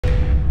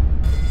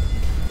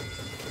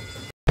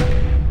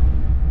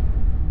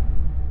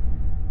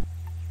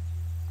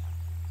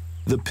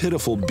The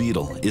pitiful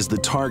beetle is the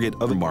target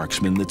of a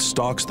marksman that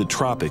stalks the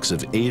tropics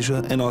of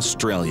Asia and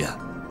Australia.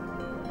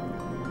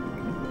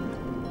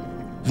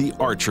 The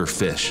archer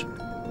fish.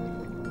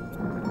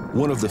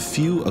 One of the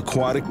few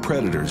aquatic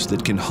predators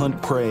that can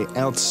hunt prey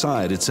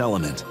outside its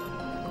element.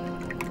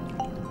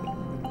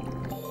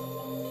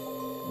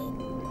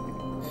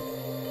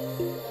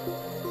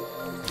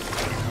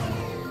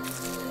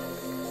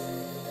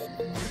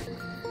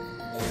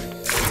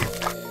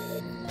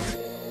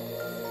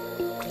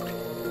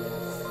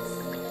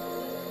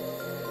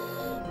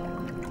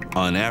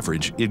 On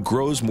average, it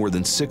grows more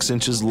than 6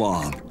 inches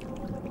long.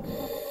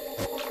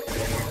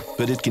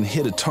 But it can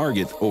hit a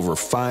target over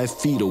 5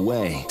 feet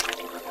away,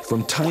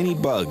 from tiny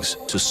bugs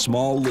to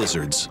small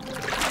lizards.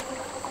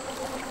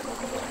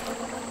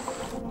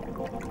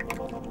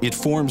 It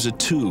forms a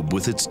tube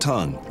with its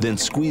tongue, then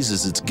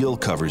squeezes its gill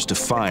covers to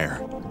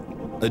fire.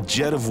 A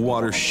jet of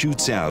water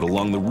shoots out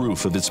along the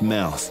roof of its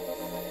mouth.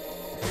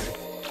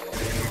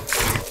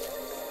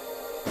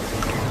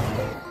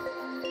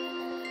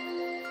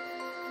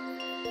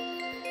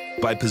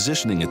 By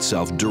positioning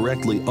itself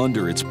directly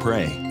under its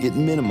prey, it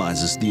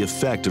minimizes the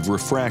effect of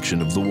refraction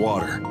of the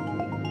water.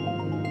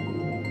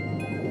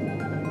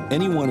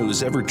 Anyone who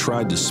has ever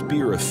tried to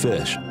spear a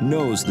fish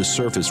knows the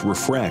surface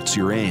refracts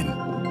your aim.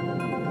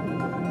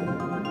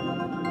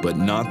 But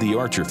not the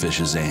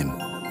archerfish's aim.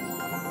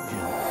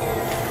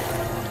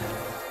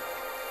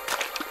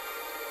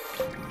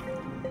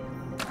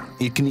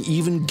 It can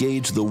even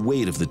gauge the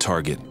weight of the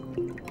target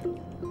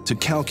to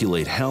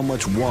calculate how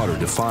much water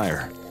to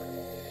fire.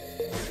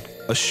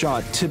 A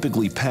shot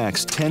typically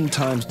packs 10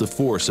 times the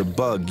force a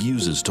bug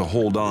uses to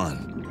hold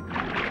on.